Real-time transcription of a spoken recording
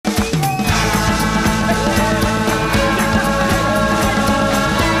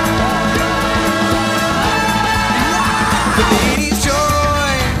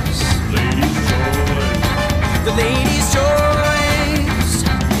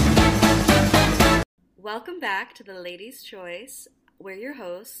Welcome back to the Ladies' Choice. We're your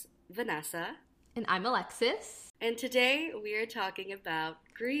hosts, Vanessa. And I'm Alexis. And today we are talking about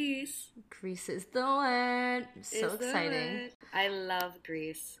Grease. Grease is the one. So exciting. I love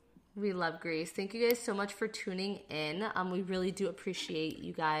Grease. We love Grease. Thank you guys so much for tuning in. We really do appreciate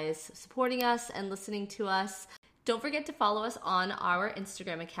you guys supporting us and listening to us. Don't forget to follow us on our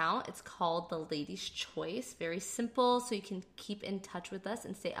Instagram account. It's called The Ladies' Choice. Very simple, so you can keep in touch with us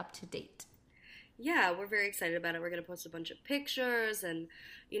and stay up to date. Yeah, we're very excited about it. We're going to post a bunch of pictures and,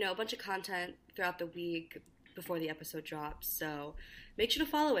 a bunch of content throughout the week before the episode drops. So make sure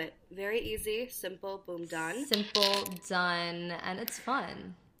to follow it. Very easy, simple, boom, done. Simple, done, and it's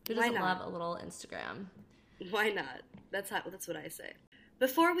fun. Who doesn't love a little Instagram? Why not? That's what I say.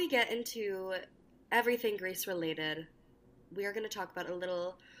 Before we get into everything Grease related, we are going to talk about a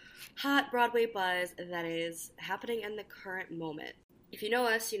little hot Broadway buzz that is happening in the current moment. If you know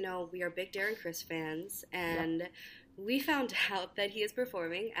us, you know we are big Darren Criss fans, and we found out that he is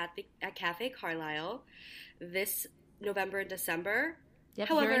performing at Cafe Carlyle this November and December. Yep,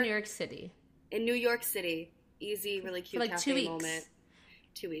 here in New York City. In New York City. Easy, really cute cafe 2 weeks. Moment.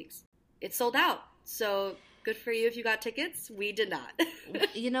 2 weeks. It's sold out, so good for you if you got tickets. We did not.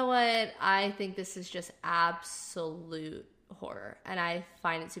 You know what? I think this is just absolute horror, and I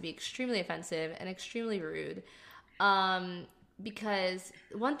find it to be extremely offensive and extremely rude. Because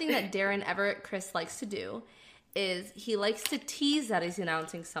one thing that Darren Everett Criss likes to do is he likes to tease that he's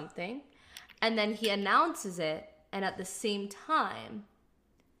announcing something, and then he announces it, and at the same time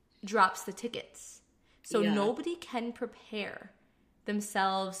drops the tickets. So nobody can prepare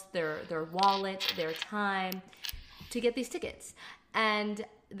themselves, their wallet, their time to get these tickets. And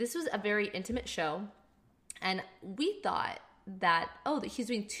this was a very intimate show, and we thought that, he's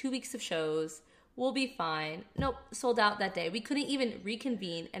doing 2 weeks of shows. We'll be fine. Nope, sold out that day. We couldn't even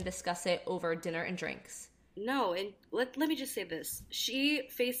reconvene and discuss it over dinner and drinks. No, and let me just say this. She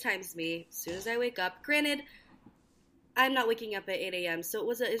FaceTimes me as soon as I wake up. Granted, I'm not waking up at 8 a.m., so it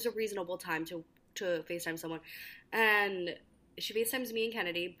was a reasonable time to FaceTime someone. And she FaceTimes me and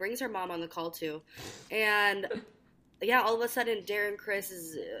Kennedy, brings her mom on the call too. And all of a sudden, Darren Criss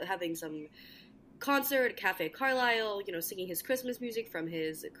is having some concert at Cafe Carlyle, singing his Christmas music from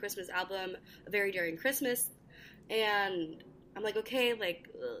his Christmas album, A Very Daring Christmas. And I'm like, okay,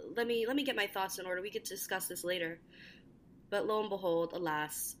 let me get my thoughts in order. We could discuss this later. But lo and behold,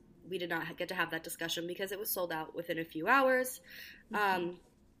 alas, we did not get to have that discussion because it was sold out within a few hours. Mm-hmm.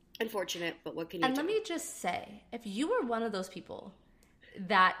 Unfortunate, but what can you do? And let me just say, if you were one of those people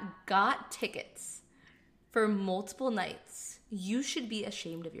that got tickets for multiple nights, you should be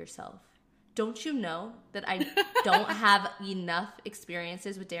ashamed of yourself. Don't you know that I don't have enough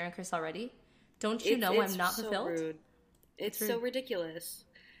experiences with Darren Criss already? Don't you know I'm not fulfilled? Rude. It's so ridiculous.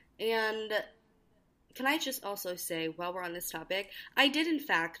 And can I just also say, while we're on this topic, I did in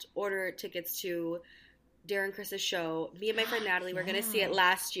fact order tickets to Darren Criss's show. Me and my friend Natalie were going to see it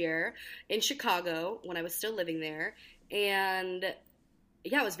last year in Chicago when I was still living there. And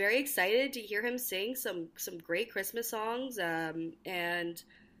I was very excited to hear him sing some great Christmas songs. And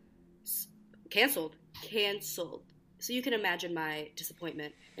canceled. So you can imagine my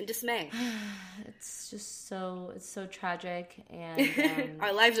disappointment and dismay. It's so tragic, and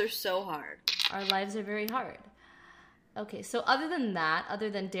our lives are so hard. Our lives are very hard. Okay, so other than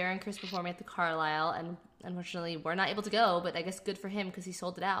Darren Criss performing at the Carlyle, and unfortunately we're not able to go, but I guess good for him because he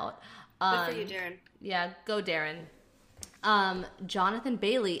sold it out. Good for you, Darren. Yeah, go Darren. Jonathan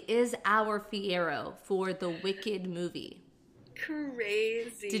Bailey is our Fiyero for the Wicked movie.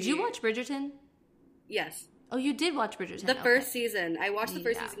 Crazy. Did you watch Bridgerton? Yes. Oh, you did watch Bridgerton. The first season. I watched the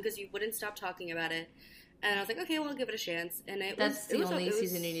first season because you wouldn't stop talking about it. And I was like, okay, well, I'll give it a chance. And That's the only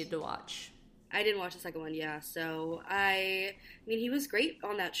season you need to watch. I didn't watch the second one, So I mean, he was great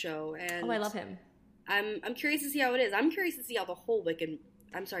on that show. And I love him. I'm curious to see how it is. I'm curious to see how the whole Wicked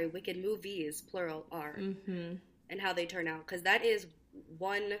movies, plural, are. Mm-hmm. And how they turn out. Because that is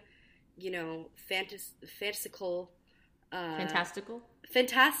one, fantastical.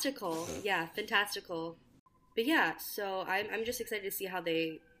 Yeah, fantastical. But yeah, so I'm just excited to see how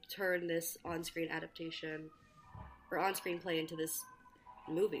they turn this on-screen adaptation or on-screen play into this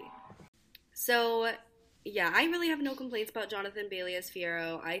movie. So, I really have no complaints about Jonathan Bailey as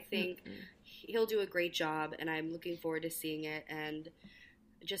Fiyero. I think he'll do a great job, and I'm looking forward to seeing it, and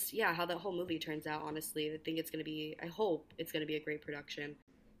just, how the whole movie turns out, honestly. I hope it's going to be a great production.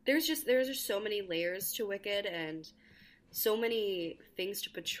 There's just so many layers to Wicked, and so many things to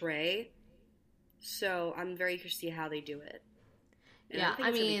portray, so I'm very curious to see how they do it. And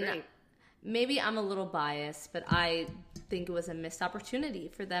I mean, maybe I'm a little biased, but I think it was a missed opportunity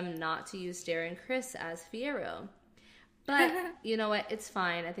for them not to use Darren Criss as Fiyero. But you know what? It's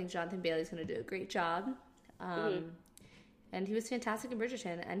fine. I think Jonathan Bailey's going to do a great job. And he was fantastic in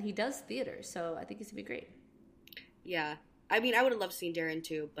Bridgerton, and he does theater, so I think he's going to be great. Yeah. I mean, I would have loved seeing Darren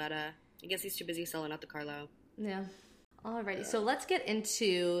too, but I guess he's too busy selling out the Carlo. Yeah. Alrighty, so let's get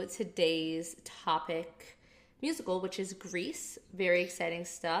into today's topic musical, which is Grease. Very exciting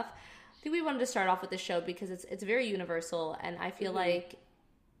stuff. I think we wanted to start off with the show because it's very universal, and I feel like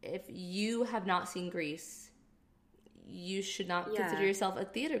if you have not seen Grease, you should not consider yourself a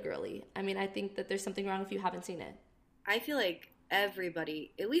theater girly. I mean, I think that there's something wrong if you haven't seen it. I feel like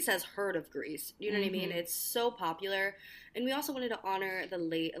everybody at least has heard of Grease. You know what I mean? It's so popular. And we also wanted to honor the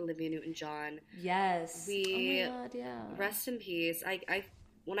late Olivia Newton-John. Yes. Oh my God, yeah. Rest in peace. I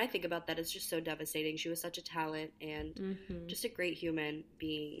when I think about that, it's just so devastating. She was such a talent and just a great human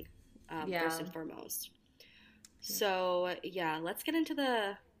being, first and foremost. So let's get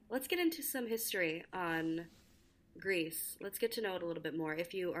into some history on Grease. Let's get to know it a little bit more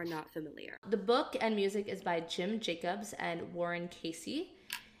if you are not familiar. The book and music is by Jim Jacobs and Warren Casey.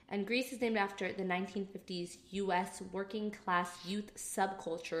 And Grease is named after the 1950s U.S. working class youth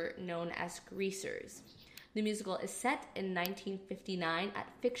subculture known as greasers. The musical is set in 1959 at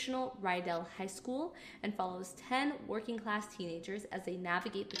fictional Rydell High School and follows 10 working class teenagers as they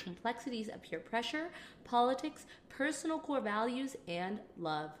navigate the complexities of peer pressure, politics, personal core values, and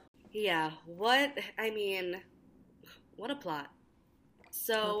love. Yeah, what a plot.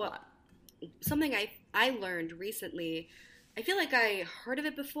 So, something I learned recently, I feel like I heard of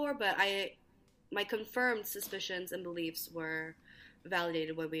it before, but my confirmed suspicions and beliefs were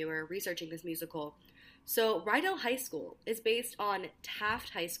validated when we were researching this musical. So, Rydell High School is based on Taft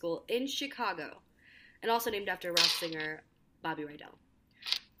High School in Chicago, and also named after rock singer Bobby Rydell.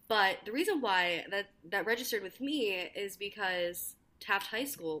 But the reason why that registered with me is because Taft High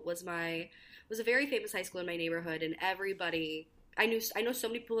School was a very famous high school in my neighborhood, and everybody I know so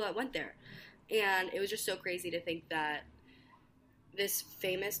many people that went there, and it was just so crazy to think that this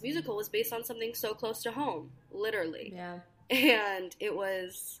famous musical was based on something so close to home, literally. Yeah. And it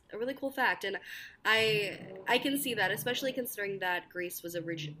was a really cool fact, and I can see that, especially considering that Grease was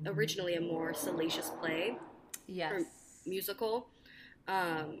originally a more salacious play, or musical,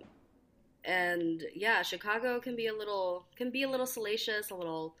 and yeah, Chicago can be a little salacious, a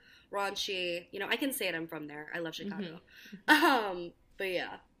little raunchy. You know, I can say it. I'm from there. I love Chicago. But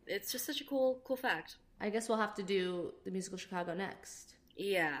yeah, it's just such a cool fact. I guess we'll have to do the musical Chicago next.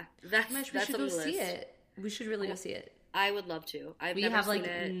 Yeah, that's we should go see it. We should really go see it. I would love to. We have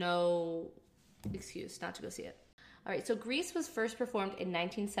no excuse not to go see it. All right, so Grease was first performed in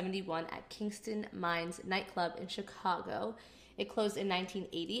 1971 at Kingston Mines nightclub in Chicago. It closed in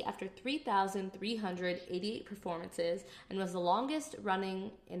 1980 after 3,388 performances and was the longest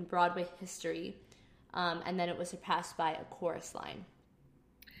running in Broadway history. And then it was surpassed by A Chorus Line.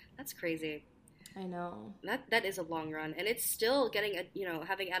 That's crazy. I know. That is a long run, and it's still getting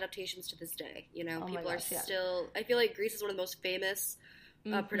having adaptations to this day. You know, people are still. I feel like Grease is one of the most famous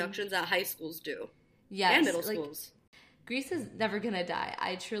productions that high schools do. Yes, and middle schools. Grease is never gonna die.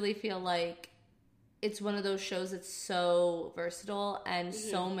 I truly feel like it's one of those shows that's so versatile and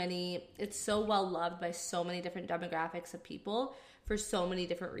it's so well loved by so many different demographics of people for so many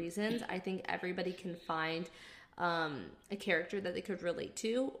different reasons. I think everybody can find a character that they could relate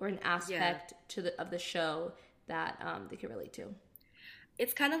to, or an aspect of the show that they could relate to.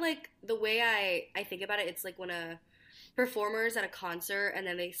 It's kind of like the way I think about it. It's like when a performer's at a concert and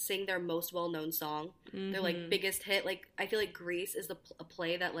then they sing their most well-known song, their like biggest hit. Like I feel like Grease is a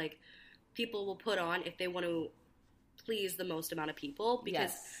play that like people will put on if they want to please the most amount of people,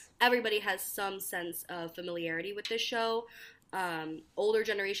 because everybody has some sense of familiarity with this show. Older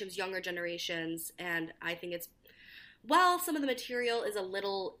generations, younger generations, and I think while some of the material is a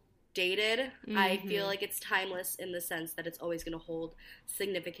little dated, I feel like it's timeless in the sense that it's always going to hold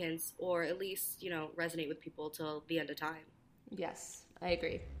significance, or at least, resonate with people till the end of time. Yes, I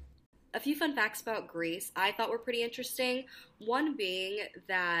agree. A few fun facts about Grease I thought were pretty interesting. One being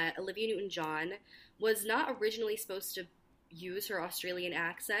that Olivia Newton-John was not originally supposed to use her Australian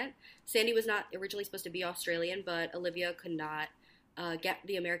accent. Sandy was not originally supposed to be Australian, but Olivia could not get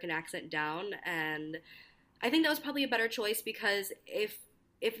the American accent down, and I think that was probably a better choice, because if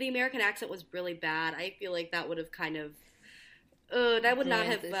the American accent was really bad, I feel like that would have kind of that would not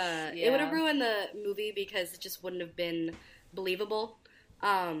have it would have ruined the movie, because it just wouldn't have been believable.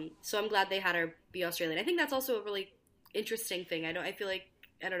 So I'm glad they had her be Australian. I think that's also a really interesting thing. I don't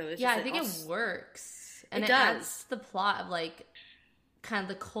know. It's I think it works. And it does. adds the plot of like kind of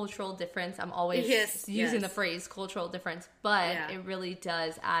the cultural difference. I'm always using the phrase cultural difference, but it really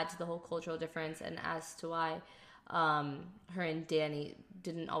does add to the whole cultural difference and as to why her and Danny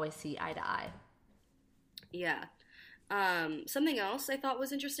didn't always see eye to eye. Yeah. Something else I thought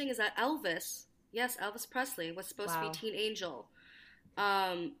was interesting is that Elvis Presley was supposed to be Teen Angel.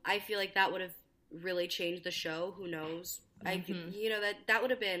 I feel like that would have really changed the show. Who knows? That would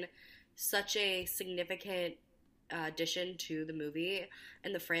have been such a significant addition to the movie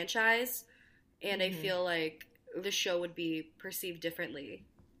and the franchise, and I feel like the show would be perceived differently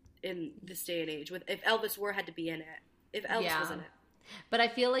in this day and age if Elvis had to be in it. If Elvis was in it. But I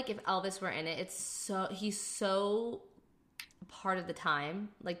feel like if Elvis were in it, he's so part of the time,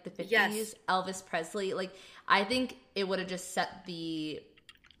 like the 50s. Yes. Elvis Presley, like I think it would have just set the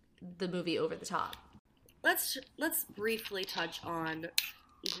movie over the top. Let's briefly touch on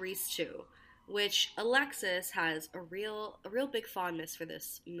Grease 2, which Alexis has a real big fondness for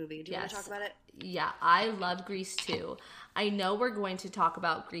this movie. Do you want to talk about it? Yeah, I love Grease 2. I know we're going to talk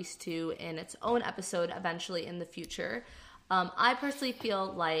about Grease 2 in its own episode eventually in the future. I personally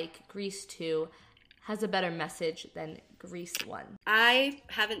feel like Grease 2 has a better message than Grease 1. I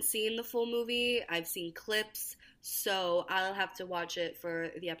haven't seen the full movie. I've seen clips, so I'll have to watch it for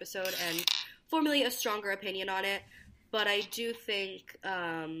the episode and formulate a stronger opinion on it. But I do think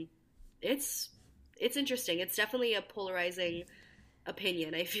it's interesting. It's definitely a polarizing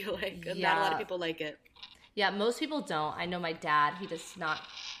opinion, I feel like. Not a lot of people like it. Yeah, most people don't. I know my dad, he does not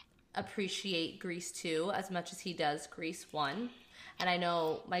appreciate Grease 2 as much as he does Grease 1. And I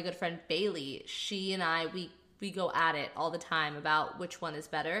know my good friend Bailey, she and I, we go at it all the time about which one is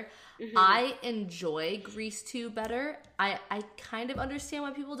better. Mm-hmm. I enjoy Grease 2 better. I kind of understand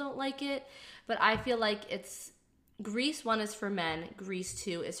why people don't like it, but I feel like Grease 1 is for men, Grease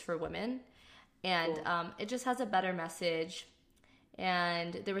 2 is for women. And cool. It just has a better message.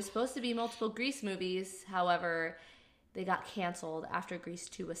 And there were supposed to be multiple Grease movies, however, they got canceled after Grease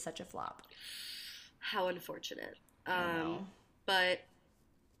 2 was such a flop. How unfortunate. But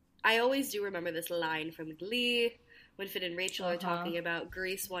I always do remember this line from Glee when Finn and Rachel are talking about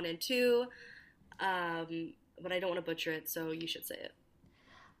Grease 1 and 2. But I don't want to butcher it, so you should say it.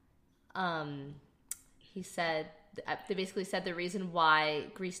 He said, they basically said the reason why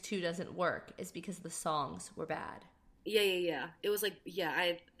Grease 2 doesn't work is because the songs were bad. Yeah. It was like,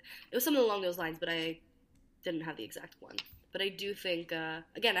 it was something along those lines, but I didn't have the exact one. But I do think,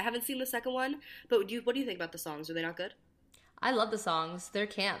 again, I haven't seen the second one, but what do you think about the songs? Are they not good? I love the songs. They're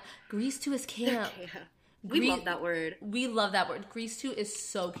camp. Grease 2 is camp. We love that word. We love that word. Grease 2 is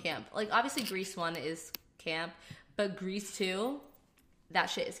so camp. Like, obviously, Grease 1 is camp, but Grease 2, that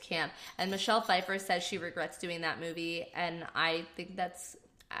shit is camp. And Michelle Pfeiffer says she regrets doing that movie, and I think that's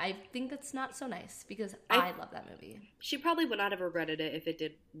not so nice because I love that movie. She probably would not have regretted it if it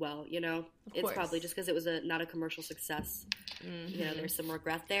did well, you know? It's probably just because it was not a commercial success. Mm-hmm. You know, there's some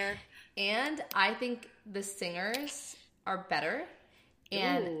regret there. And I think the singers are better.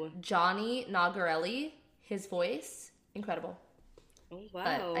 And Johnny Nagarelli, his voice, incredible. Oh, wow.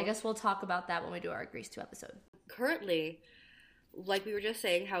 But I guess we'll talk about that when we do our Grease 2 episode. Currently, like we were just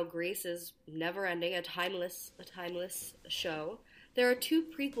saying, how Grease is never ending, a timeless show. There are 2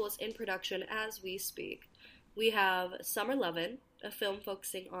 prequels in production as we speak. We have Summer Lovin', a film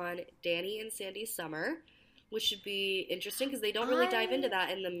focusing on Danny and Sandy's summer, which should be interesting because they don't really dive into that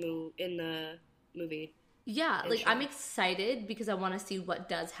in the movie. Yeah, like I'm excited because I want to see what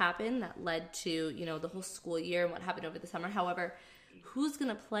does happen that led to, you know, the whole school year and what happened over the summer. However, who's going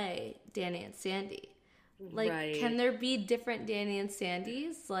to play Danny and Sandy? Like, Can there be different Danny and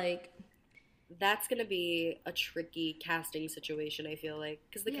Sandys? Like, that's going to be a tricky casting situation, I feel like,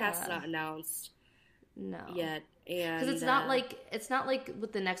 because the cast is not announced yet. And because it's not like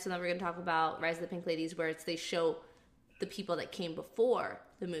with the next one that we're going to talk about, Rise of the Pink Ladies, where they show the people that came before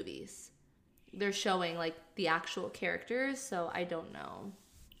the movies. They're showing, like, the actual characters, so I don't know.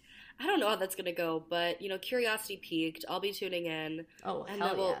 I don't know how that's going to go, but, you know, curiosity peaked. I'll be tuning in. Oh, and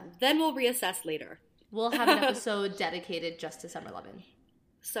hell then we'll reassess later. We'll have an episode dedicated just to Summer Lovin'.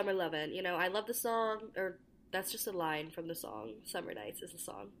 Summer Lovin'. You know, I love the song, or that's just a line from the song. Summer Nights is the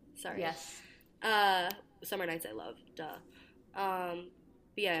song. Sorry. Yes. Summer Nights I love. Duh. But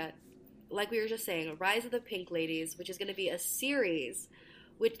yeah, like we were just saying, Rise of the Pink Ladies, which is going to be a series,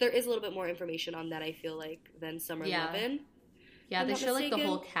 which there is a little bit more information on that, I feel like, than Summer Lovin'. Yeah, they show, like, the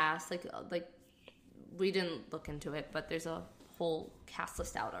whole cast. Like, we didn't look into it, but there's a whole cast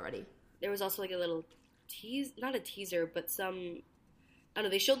list out already. There was also, like, a little not a teaser, but some, I don't know,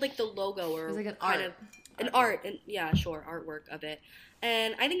 they showed, like, the logo or it was like artwork of it.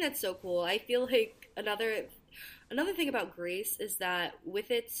 And I think that's so cool. I feel like Another thing about Grease is that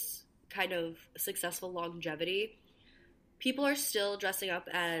with its kind of successful longevity, people are still dressing up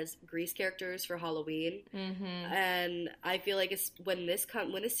as Grease characters for Halloween, and I feel like when this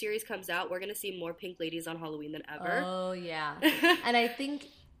series comes out, we're gonna see more pink ladies on Halloween than ever. Oh yeah, and I think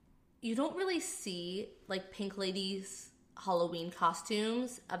you don't really see like pink ladies Halloween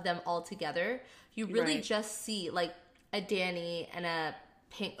costumes of them all together. You really just see like a Danny and a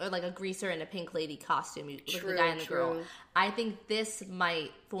pink, or like a greaser and a pink lady costume, like the guy and the girl. I think this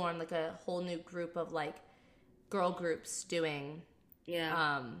might form like a whole new group of like girl groups doing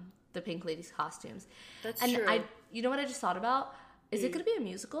the pink ladies costumes. That's and true. You know what I just thought about? Is it going to be a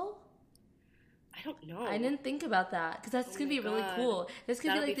musical? I don't know. I didn't think about that because that's going to be really cool. This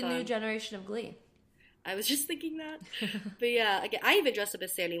could be like the new generation of Glee. I was just thinking that. But yeah, again, I even dressed up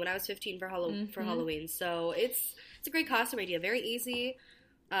as Sandy when I was 15 for Halloween. So it's a great costume idea. Very easy.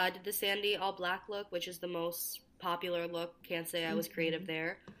 Did the Sandy all black look, which is the most popular look. Can't say I was creative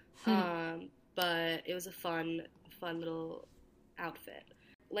there. But it was a fun little outfit.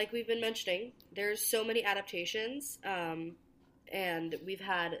 Like we've been mentioning, there's so many adaptations. And we've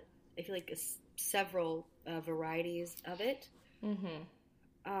had, I feel like, several varieties of it.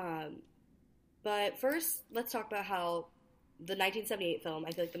 But first, let's talk about how the 1978 film,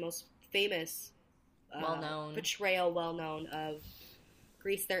 I feel like the most famous, well-known of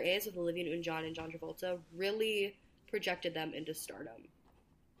Grease there is, with Olivia Newton-John and John Travolta, really projected them into stardom.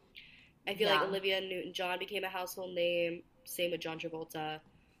 I feel like Olivia Newton-John became a household name, same with John Travolta.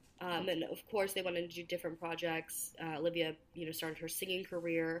 And of course, they went into different projects. Olivia, started her singing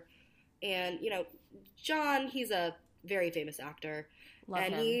career. And, John, he's a very famous actor. Love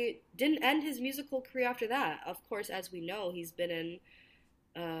him. He didn't end his musical career after that. Of course, as we know, he's been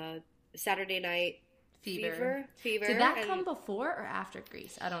in Saturday Night Fever. Did that come before or after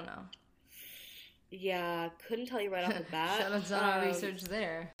Grease? I don't know. Yeah, couldn't tell you right off the bat. Should have done our research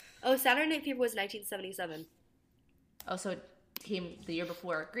there. Oh, Saturday Night Fever was 1977. Oh, so it came the year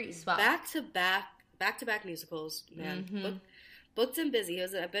before Grease. Wow. Back-to-back musicals, man. Booked and busy.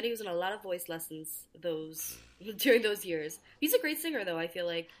 I bet he was in a lot of voice lessons during those years. He's a great singer, though, I feel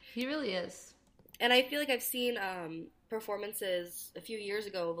like. He really is. And I feel like I've seen performances a few years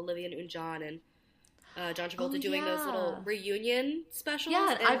ago of Olivia Newton-John and John Travolta doing those little reunion specials.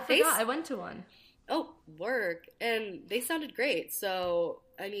 Yeah, and I forgot. I went to one. Oh, work. And they sounded great. So,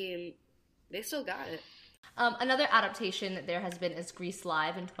 I mean, they still got it. Another adaptation that there has been is Grease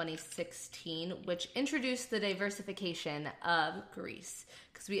Live in 2016, which introduced the diversification of Grease.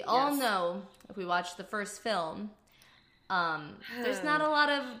 Because we all know, if we watch the first film, there's not a lot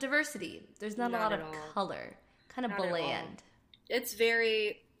of diversity. There's not a lot of color. Kind of bland. It's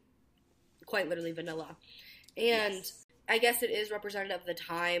very, quite literally, vanilla. And I guess it is representative of the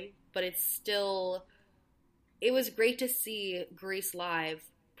time, but it's still, it was great to see Grease Live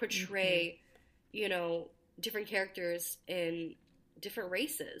portray, different characters in different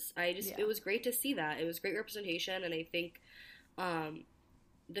races. It was great to see that. It was great representation, and I think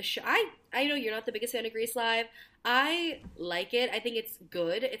the show, I know you're not the biggest fan of Grease Live. I like it. I think it's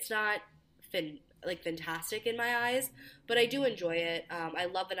good. It's not fantastic in my eyes, but I do enjoy it. I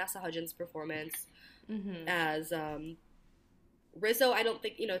love Vanessa Hudgens' performance as Rizzo. I don't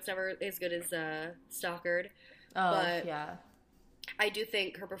think, it's never as good as Stockard. Oh, but yeah. I do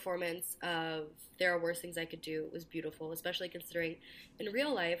think her performance of There Are Worse Things I Could Do was beautiful, especially considering in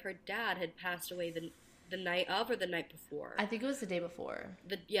real life her dad had passed away the night of or the night before. I think it was the day before.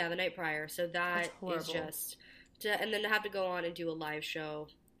 The night prior. So that is just... and then to have to go on and do a live show,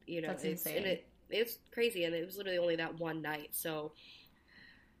 That's insane. And it's crazy, and it was literally only that one night, so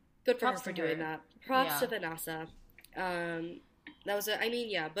good for her for doing that. Props to Vanessa. That was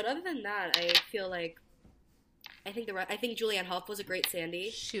but other than that, I feel like I think Julianne Hough was a great Sandy.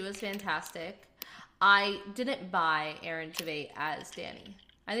 She was fantastic. I didn't buy Aaron Tveit as Danny.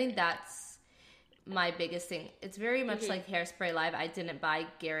 I think that's my biggest thing. It's very much like Hairspray Live. I didn't buy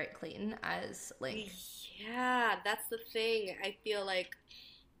Garrett Clayton as Link. Yeah, that's the thing. I feel like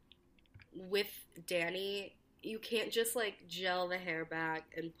with Danny, you can't just gel the hair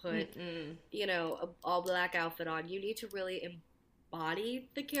back and put a all black outfit on. You need to really embody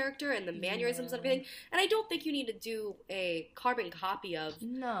the character and the mannerisms and everything. And I don't think you need to do a carbon copy of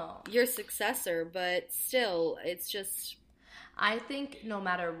your successor, but still, it's just... I think no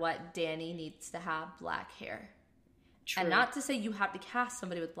matter what, Danny needs to have black hair. True. And not to say you have to cast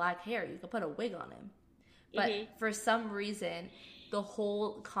somebody with black hair. You could put a wig on him. But for some reason, the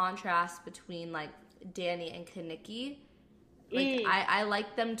whole contrast between Danny and Kaniki, I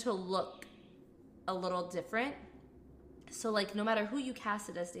like them to look a little different. So, like, no matter who you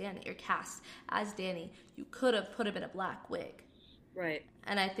casted as Danny, or cast as Danny, you could have put him in a black wig. Right.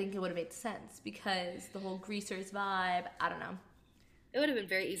 And I think it would have made sense because the whole greasers vibe, I don't know. It would have been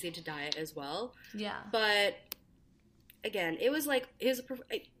very easy to dye it as well. Yeah. But, again, it was like, his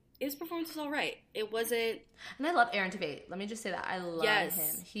performance was all right. It wasn't... And I love Aaron Tveit. Let me just say that. I love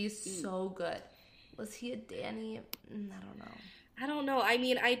him. He's so good. Was he a Danny? I don't know. I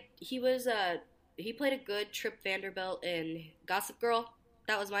mean, he played a good Trip Vanderbilt in Gossip Girl.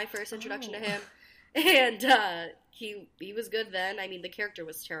 That was my first introduction to him. And he was good then. I mean, the character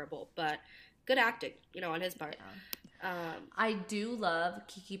was terrible, but good acting, on his part. Yeah. I do love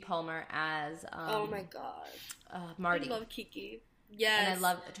Keke Palmer as oh my god, Marty. I love Keke. Yes. And I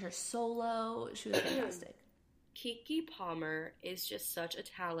loved her solo. She was fantastic. Keke Palmer is just such a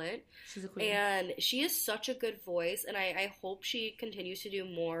talent. She's a queen. And she is such a good voice, and I hope she continues to do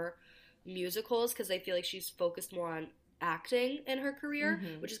more musicals because I feel like she's focused more on acting in her career,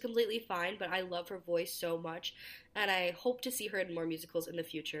 which is completely fine, but I love her voice so much, and I hope to see her in more musicals in the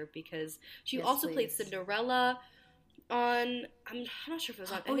future because she also played Cinderella on, I'm not sure if it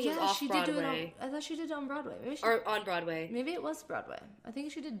was on, I think it was off Broadway. I thought she did it on Broadway. Or on Broadway. Maybe it was Broadway. I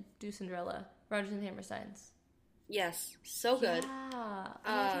think she did do Cinderella. Rodgers and Hammerstein's. Yes, so good.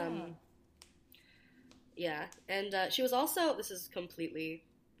 Yeah, and she was also, this is completely,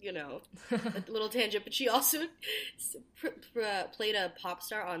 a little tangent, but she also played a pop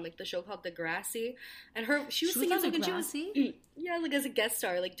star on, like, the show called Degrassi, and she was singing something, she was, yeah, like, as a guest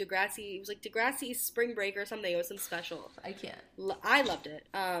star, like, Degrassi, it was, like, Degrassi Spring Break or something, it was some special. I can't. I loved it.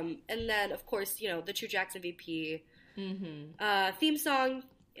 And then, of course, the True Jackson VP theme song,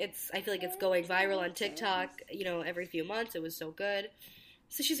 I feel like it's going viral on TikTok, every few months, it was so good.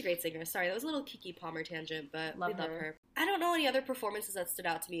 So she's a great singer. Sorry, that was a little Keke Palmer tangent, but we love her. I don't know any other performances that stood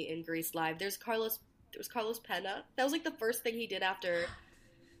out to me in Grease Live. There was Carlos Pena. That was like the first thing he did after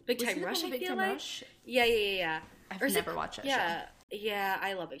Big Time Rush, I feel like. Rush? Yeah. I've never watched that show. Yeah,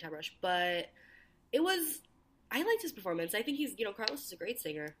 I love Big Time Rush, but I liked his performance. I think Carlos is a great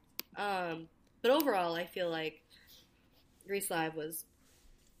singer. But overall, I feel like Grease Live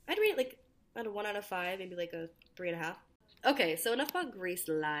I'd rate it like a 1 out of 5, maybe like a 3.5. Okay, so enough about Grease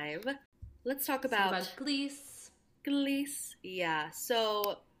Live. Let's talk about Glees. Glees. Yeah,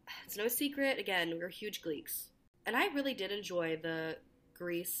 so it's no secret, again, we're huge Gleeks. And I really did enjoy the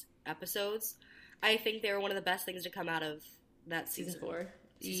Grease episodes. I think they were one of the best things to come out of that season.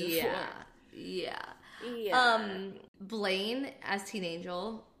 Season 4. Yeah. Blaine as Teen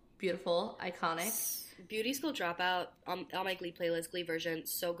Angel, beautiful, iconic. Beauty School Dropout on my Glee playlist, Glee version,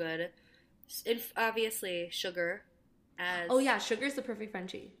 so good. And obviously, Sugar. Sugar's the perfect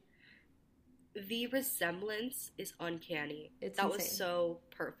Frenchie. The resemblance is uncanny. That insane. Was so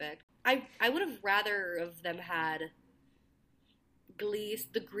perfect. I would have rather of them had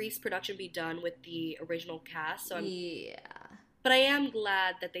the Grease production be done with the original cast. So but I am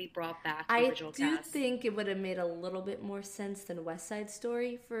glad that they brought back the original cast. I do think it would have made a little bit more sense than West Side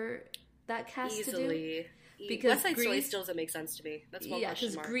Story for that cast to do. Because West Side Story still doesn't make sense to me. That's one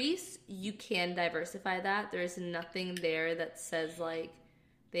question mark. Because Grease, you can diversify that. There's nothing there that says, like,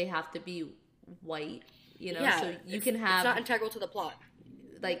 they have to be white, so you can have... It's not integral to the plot.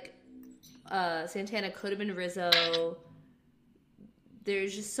 Like, Santana could have been Rizzo.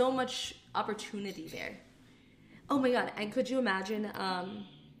 There's just so much opportunity there. Oh my god, and could you imagine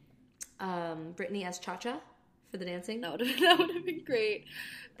Brittany as Cha-Cha for the dancing? That would have been great.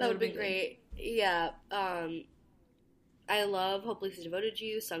 That would have been great. Yeah, I love Hope Lucy's Devoted to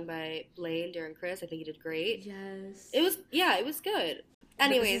You, sung by Blaine, Darren Criss. I think he did great. Yes. It was good.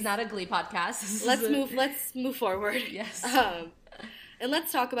 Anyways. This is not a Glee podcast. Let's move forward. Yes. And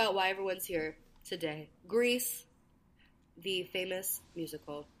let's talk about why everyone's here today. Grease, the famous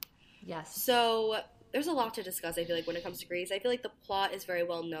musical. Yes. So, there's a lot to discuss, I feel like, when it comes to Grease. I feel like the plot is very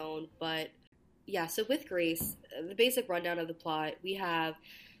well known, but yeah, so with Grease, the basic rundown of the plot, we have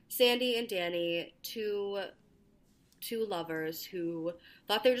Sandy and Danny, two lovers who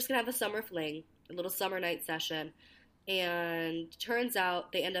thought they were just going to have a summer fling, a little summer night session, and turns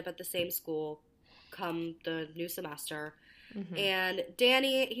out they end up at the same school come the new semester. Mm-hmm. And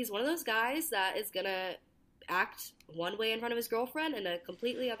Danny, he's one of those guys that is going to act one way in front of his girlfriend and a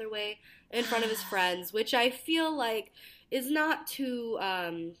completely other way in front of his friends, which I feel like is not too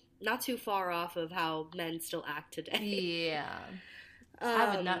far off of how men still act today. Yeah.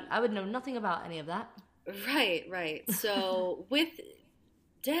 I would know nothing about any of that. Right. So with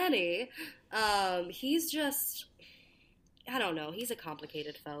Danny, he's just, I don't know, he's a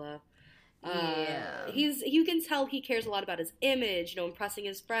complicated fella. Yeah. You can tell he cares a lot about his image, impressing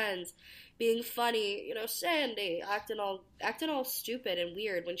his friends, being funny. Sandy acting all stupid and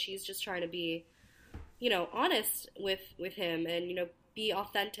weird when she's just trying to be, honest with him and be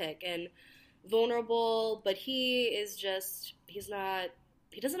authentic and vulnerable. But he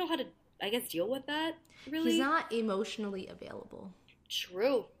doesn't know how to, I guess, deal with that. Really, He's not emotionally available.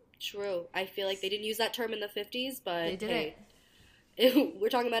 true. True. I feel like they didn't use that term in the 50s, but They didn't. hey, we're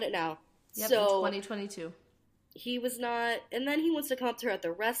talking about it now. Yep, so in 2022. he was not, and then he wants to come up to her at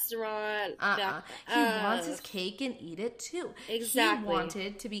the restaurant. He wants his cake and eat it too. Exactly. He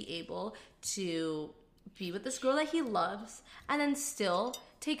wanted to be able to be with this girl that he loves and then still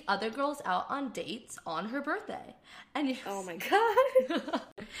take other girls out on dates on her birthday. And oh my god.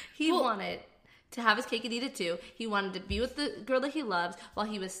 He wanted to have his cake and eat it too. He wanted to be with the girl that he loves while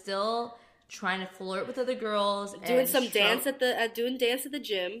he was still trying to flirt with other girls, doing some dance at the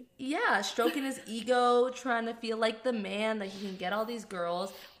gym. Yeah, stroking his ego, trying to feel like the man that he can get all these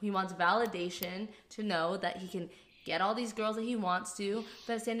girls. He wants validation to know that he can get all these girls that he wants to.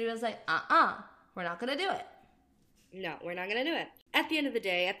 But Sandy was like, we're not gonna do it. No, we're not gonna do it. At the end of the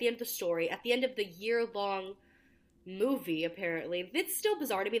day, at the end of the story, at the end of the year-long movie, apparently, it's still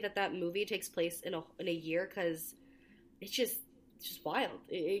bizarre to me that movie takes place in a year, because it's just wild.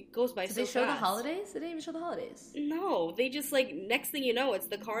 It goes by so fast. Did they show the holidays? They didn't even show the holidays. No, they just, next thing you know, it's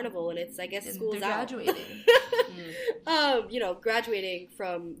the carnival, and it's, I guess, school's they're out. graduating. Graduating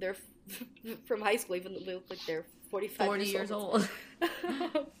from high school, even though they look like they're 40 years old.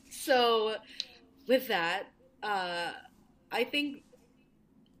 So, with that, I think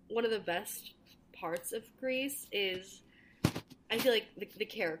one of the best parts of Grease is, I feel like the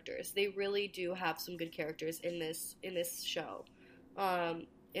characters. They really do have some good characters in this show.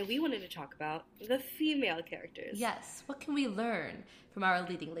 And we wanted to talk about the female characters. Yes. What can we learn from our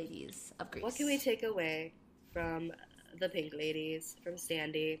leading ladies of Grease? What can we take away from the Pink Ladies, from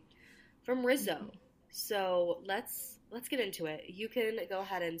Sandy, from Rizzo? Mm-hmm. So let's get into it. You can go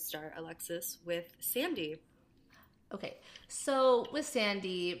ahead and start, Alexis, with Sandy. Okay. So with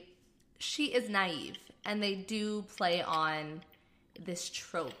Sandy, she is naive, and they do play on this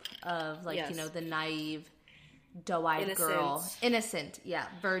trope of the naive, doe-eyed girl, innocent,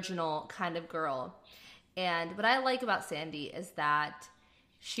 virginal kind of girl. And what I like about Sandy is that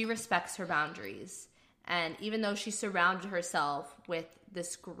she respects her boundaries, and even though she surrounded herself with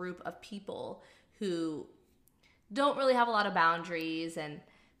this group of people who don't really have a lot of boundaries and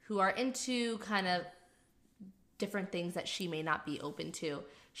who are into kind of different things that she may not be open to,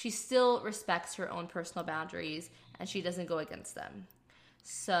 she still respects her own personal boundaries and she doesn't go against them.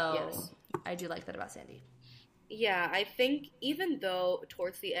 So yes. I do like that about Sandy. Yeah, I think even though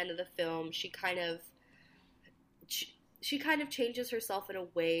towards the end of the film she kind of changes herself in a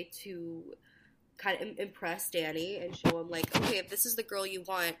way to kind of impress Danny and show him okay, if this is the girl you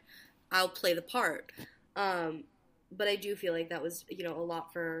want, I'll play the part. But I do feel like that was, a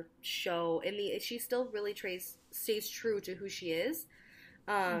lot for show. She still really stays true to who she is.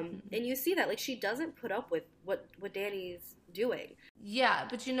 And you see that, she doesn't put up with what Danny's doing. Yeah,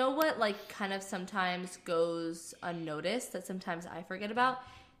 but you know what, kind of sometimes goes unnoticed that sometimes I forget about?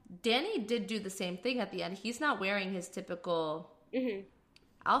 Danny did do the same thing at the end. He's not wearing his typical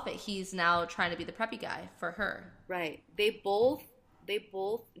outfit. He's now trying to be the preppy guy for her. Right. They both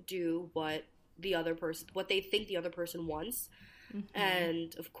do what they think the other person wants.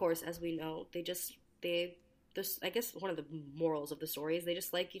 And of course, as we know, I guess one of the morals of the story is they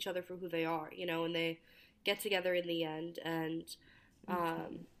just like each other for who they are, and they get together in the end, and a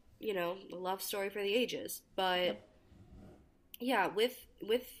love story for the ages. But yeah, with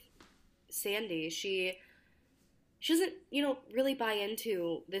Sandy, she doesn't, really buy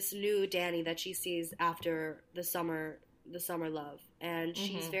into this new Danny that she sees after the summer love, and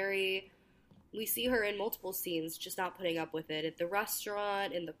she's we see her in multiple scenes just not putting up with it, at the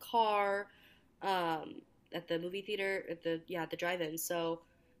restaurant, in the car, at the movie theater, at the drive-in. So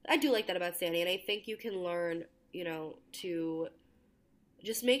I do like that about Sandy, and I think you can learn, to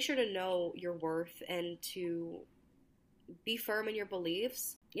just make sure to know your worth and to be firm in your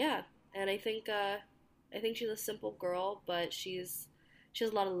beliefs. Yeah, and I think she's a simple girl, but she has a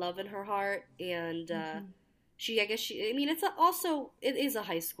lot of love in her heart, and it is a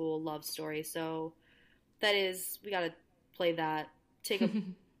high school love story, so we gotta play that.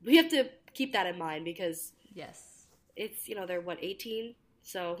 We have to keep that in mind, because yes, it's, they're 18,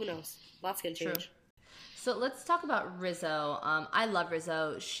 so who knows? Lots can change. True. So let's talk about Rizzo. I love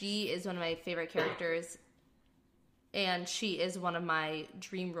Rizzo. She is one of my favorite characters and she is one of my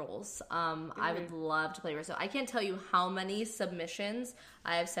dream roles. I would love to play Rizzo. I can't tell you how many submissions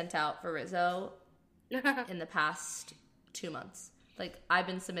I have sent out for Rizzo in the past 2 months. Like, I've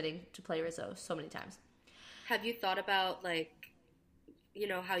been submitting to play Rizzo so many times. Have you thought about, like, you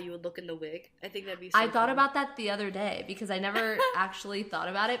know, how you would look in the wig? I think that'd be I thought about that the other day because I never actually thought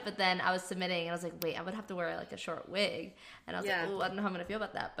about it, but then I was submitting and I was like, wait, I would have to wear like a short wig. And I was like, oh, I don't know how I'm going to feel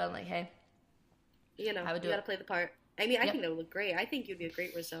about that. But I'm like, hey, you know, you got to play the part. I mean, I think that would look great. I think you'd be a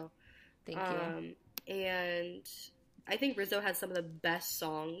great Rizzo. Thank you. And I think Rizzo has some of the best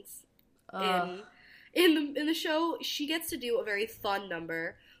songs in the show. She gets to do a very fun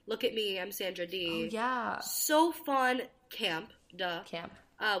number. Look at me, I'm Sandra Oh, D. yeah. So fun. Camp. Duh. Camp.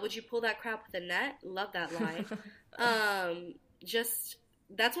 Would you pull that crap with a net? Love that line.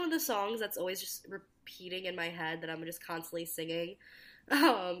 That's one of the songs that's always just repeating in my head that I'm just constantly singing.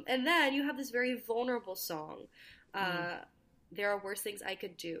 And then you have this very vulnerable song. There Are Worse Things I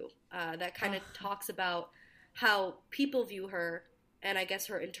Could Do. That kind of talks about how people view her, and I guess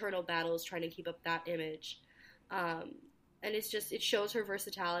her internal battles trying to keep up that image. And it's just, it shows her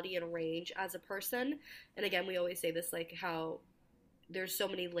versatility and range as a person. And again, we always say this, like, how there's so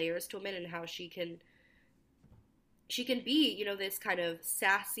many layers to a woman and how she can be, you know, this kind of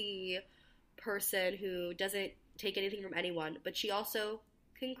sassy person who doesn't take anything from anyone, but she also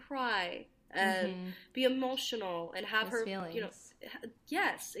can cry and be emotional and have her feelings. You know,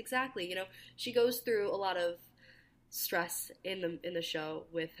 yes, exactly. You know, she goes through a lot of stress in the show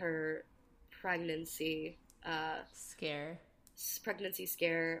with her pregnancy scare,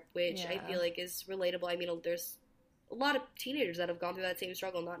 which I feel like is relatable. I mean, there's a lot of teenagers that have gone through that same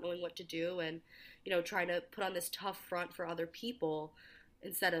struggle, not knowing what to do, and, you know, trying to put on this tough front for other people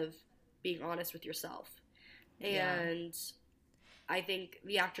instead of being honest with yourself. And I think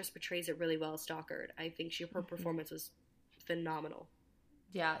the actress portrays it really well, Stockard. I think her performance was phenomenal.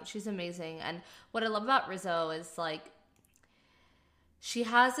 Yeah, she's amazing. And what I love about Rizzo is, like, she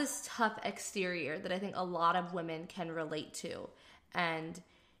has this tough exterior that I think a lot of women can relate to. And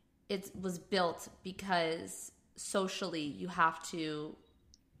it was built because socially you have to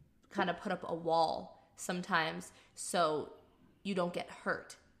kind of put up a wall sometimes so you don't get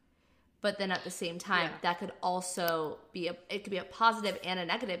hurt. But then at the same time, that could also be it could be a positive and a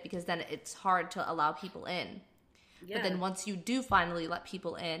negative, because then it's hard to allow people in. Yeah. But then once you do finally let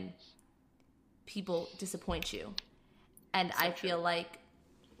people in, people disappoint you. And I feel like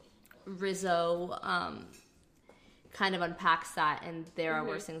Rizzo kind of unpacks that, and There Are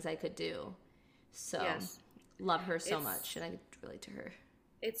Worse Things I Could Do. So love her so much, and I relate to her.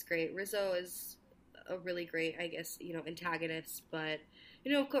 It's great. Rizzo is a really great, I guess, you know, antagonist, but,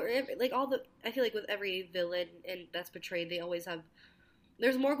 you know, like I feel like with every villain and that's portrayed, they always have,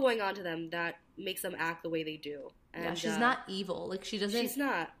 there's more going on to them that makes them act the way they do. And, yeah, she's not evil. Like, she doesn't. She's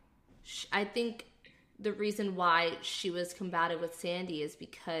not. I think the reason why she was combative with Sandy is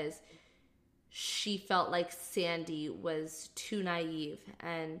because she felt like Sandy was too naive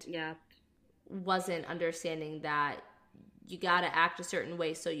and wasn't understanding that you gotta act a certain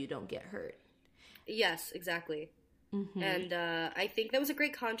way so you don't get hurt. Yes, exactly. And I think that was a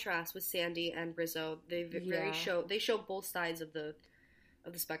great contrast with Sandy and Rizzo. They show both sides of the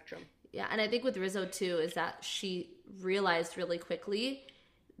spectrum. Yeah, and I think with Rizzo too is that she realized really quickly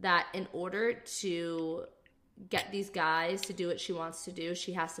that in order to get these guys to do what she wants to do,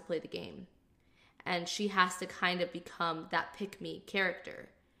 she has to play the game. And she has to kind of become that pick-me character.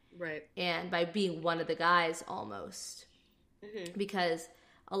 Right. And by being one of the guys almost. Because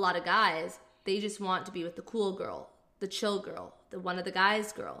a lot of guys, they just want to be with the cool girl, the chill girl, the one of the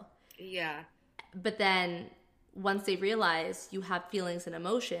guys girl. Yeah. But then once they realize you have feelings and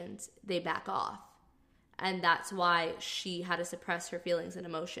emotions, they back off. And that's why she had to suppress her feelings and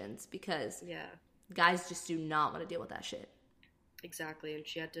emotions, because guys just do not want to deal with that shit. Exactly. And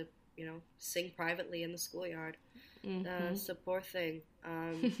she had to, you know, sing privately in the schoolyard. So poor thing.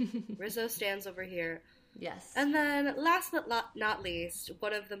 Rizzo stands over here. Yes. And then last but not least,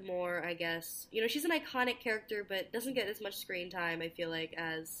 one of the more, I guess, you know, she's an iconic character, but doesn't get as much screen time, I feel like,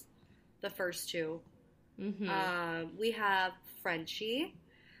 as the first two. We have Frenchie.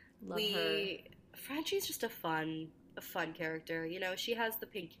 Love her. Frenchie's just a fun character. You know, she has the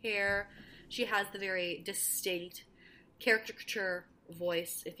pink hair. She has the very distinct caricature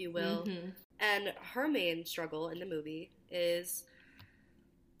voice, if you will. And her main struggle in the movie is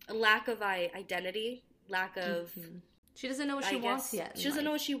a lack of identity, lack of... She doesn't know what she wants yet. She doesn't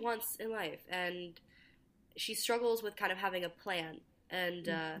know what she wants in life. And she struggles with kind of having a plan and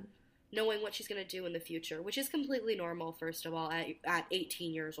knowing what she's going to do in the future, which is completely normal, first of all, at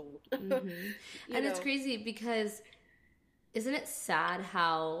 18 years old. And it's crazy because Isn't it sad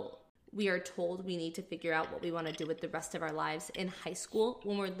how we are told we need to figure out what we want to do with the rest of our lives in high school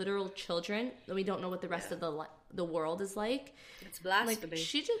when we're literal children and we don't know what the rest of the world is like? It's blasphemy.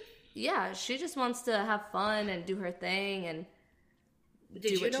 Like, she just wants to have fun and do her thing and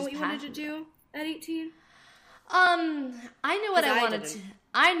Did you know what you wanted to do at 18? I knew what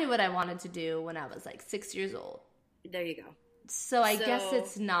I knew what I wanted to do when I was like 6 years old. There you go. So I guess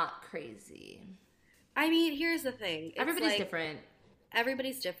it's not crazy. I mean, here's the thing. Everybody's different.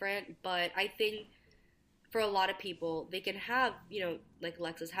 Everybody's different, but I think for a lot of people, they can have, like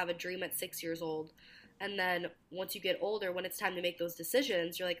Alexis, have a dream at 6 years old. And then once you get older, when it's time to make those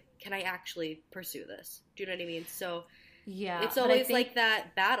decisions, you're like, can I actually pursue this? Do you know what I mean? So yeah, it's always like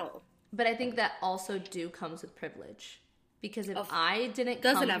that battle. But I think that also comes with privilege. Because if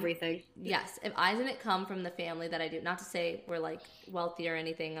everything. Yes. If I didn't come from the family that I do, not to say we're like wealthy or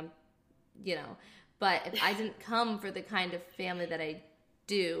anything, but if I didn't come for the kind of family that I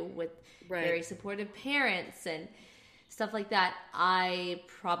do with very supportive parents and stuff like that, I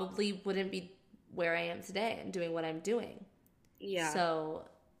probably wouldn't be where I am today and doing what I'm doing. Yeah. So,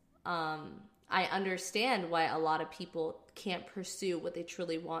 I understand why a lot of people can't pursue what they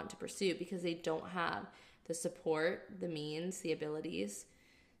truly want to pursue because they don't have the support, the means, the abilities.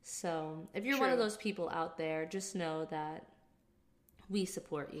 So if you're one of those people out there, just know that we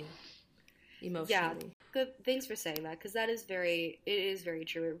support you emotionally. Yeah, good. Thanks for saying that because it is very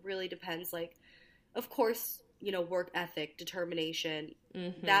true. It really depends. Like, of course, work ethic, determination,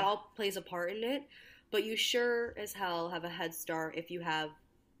 that all plays a part in it. But you sure as hell have a head start if you have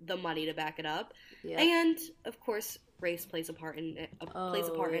the money to back it up. Yep. And of course, race plays a part in it.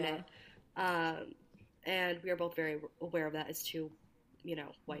 In it. And we are both very aware of that as two,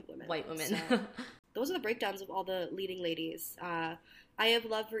 white women. White women. So, those are the breakdowns of all the leading ladies. I have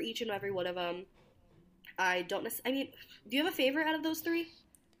love for each and every one of them. Do you have a favorite out of those three?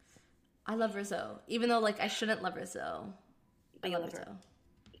 I love Rizzo. Even though, I shouldn't love Rizzo. I love Rizzo.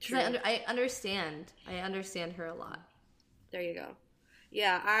 True. I understand. I understand her a lot. There you go.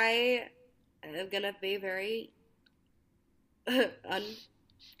 Yeah, I am going to be very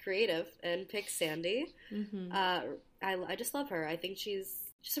uncreative and pick Sandy. Mm-hmm. I just love her. I think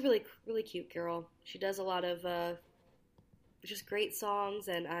she's just a really, really cute girl. She does a lot of just great songs,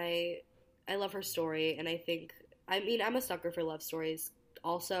 and I love her story, and I'm a sucker for love stories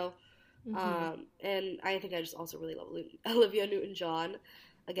also. Mm-hmm. And I think I just also really love Olivia Newton-John.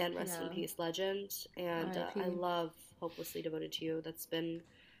 Again, rest in peace, legend. And I love Hopelessly Devoted to You. That's been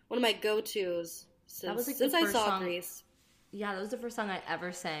one of my go-tos since I saw Grease. Yeah, that was the first song I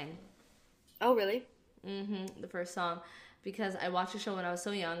ever sang. Oh, really? Mm-hmm, the first song. Because I watched the show when I was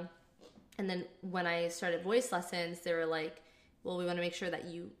so young. And then when I started voice lessons, they were like, well, we want to make sure that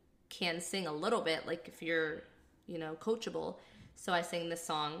you can sing a little bit, like if you're, coachable. So I sang this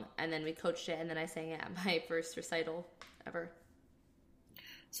song, and then we coached it, and then I sang it at my first recital ever.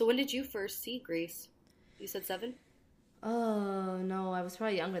 So when did you first see Grease? You said 7? Oh, no, I was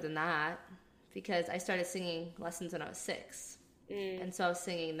probably younger than that, because I started singing lessons when I was 6. And so I was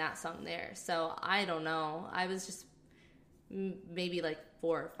singing that song there. So I don't know. I was just maybe 4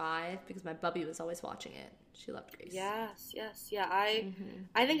 or 5, because my bubby was always watching it. She loved Grease. Yes. Yeah, I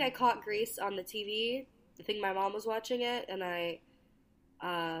think I caught Grease on the TV. I think my mom was watching it, and I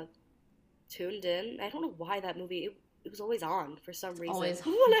tuned in. I don't know why that movie, it was always on for some reason. Always on.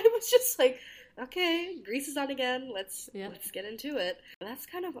 And I was just like, okay, Grease is on again. Let's get into it.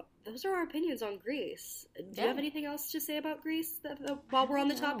 Those are our opinions on Grease. Do you have anything else to say about Grease while we're on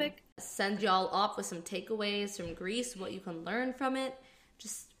the topic? Send y'all off with some takeaways from Grease, what you can learn from it.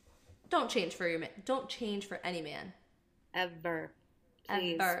 Just don't change for any man. Ever.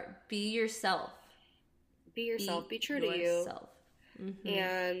 Please. Ever. Be yourself. Be yourself. Be true to you. Mm-hmm.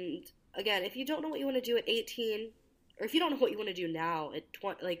 And again, if you don't know what you want to do at 18, or if you don't know what you want to do now at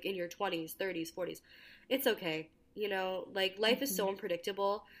in your 20s, 30s, 40s, it's okay. Life is so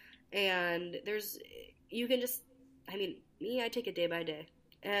unpredictable, and you can just, I take it day by day,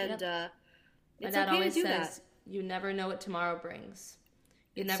 and it's okay always to do says, that. You never know what tomorrow brings.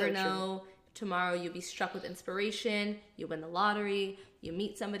 You never know. Tomorrow you'll be struck with inspiration. You win the lottery. You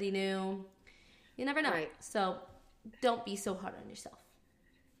meet somebody new. You never know. Right. So don't be so hard on yourself.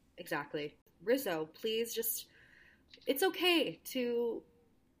 Exactly. Rizzo, please it's okay to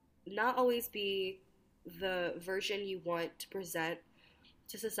not always be the version you want to present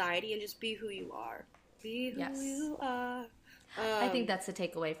to society, and just be who you are. Be who you are. I think that's the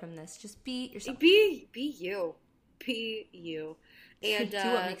takeaway from this. Just be yourself. Be you. Be you. And do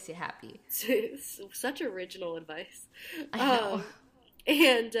what makes you happy. Such original advice. I know.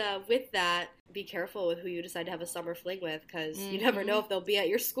 And with that, be careful with who you decide to have a summer fling with, because you never know if they'll be at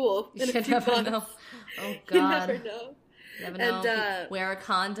your school in a few never months. know. Oh, God. You never know. Never know. And, wear a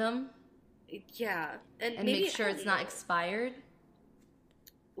condom. Yeah. And make sure it's not expired.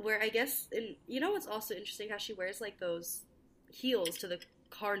 Where I guess, and you know what's also interesting? How she wears, like, those heels to the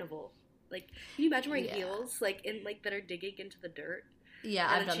carnival. Like, can you imagine wearing heels, like, that are digging into the dirt? Yeah,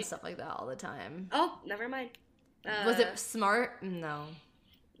 I've done stuff like that all the time. Oh, never mind. Was it smart? No.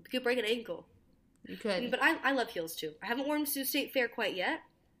 You could break an ankle. You could. But I love heels, too. I haven't worn them to State Fair quite yet.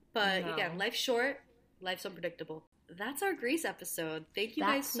 But, again, life's short. Life's unpredictable. That's our Grease episode. Thank you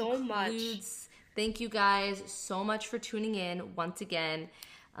guys so much. Thank you guys so much for tuning in once again.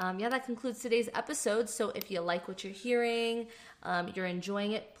 That concludes today's episode. So if you like what you're hearing, you're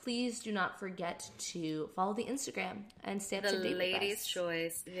enjoying it, please do not forget to follow the Instagram and stay up to date with us. The Ladies'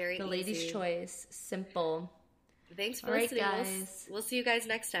 Choice. Very easy. The Ladies' Choice. Simple. Thanks for listening, guys. We'll see you guys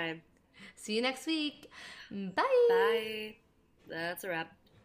next time. See you next week. Bye. Bye. That's a wrap.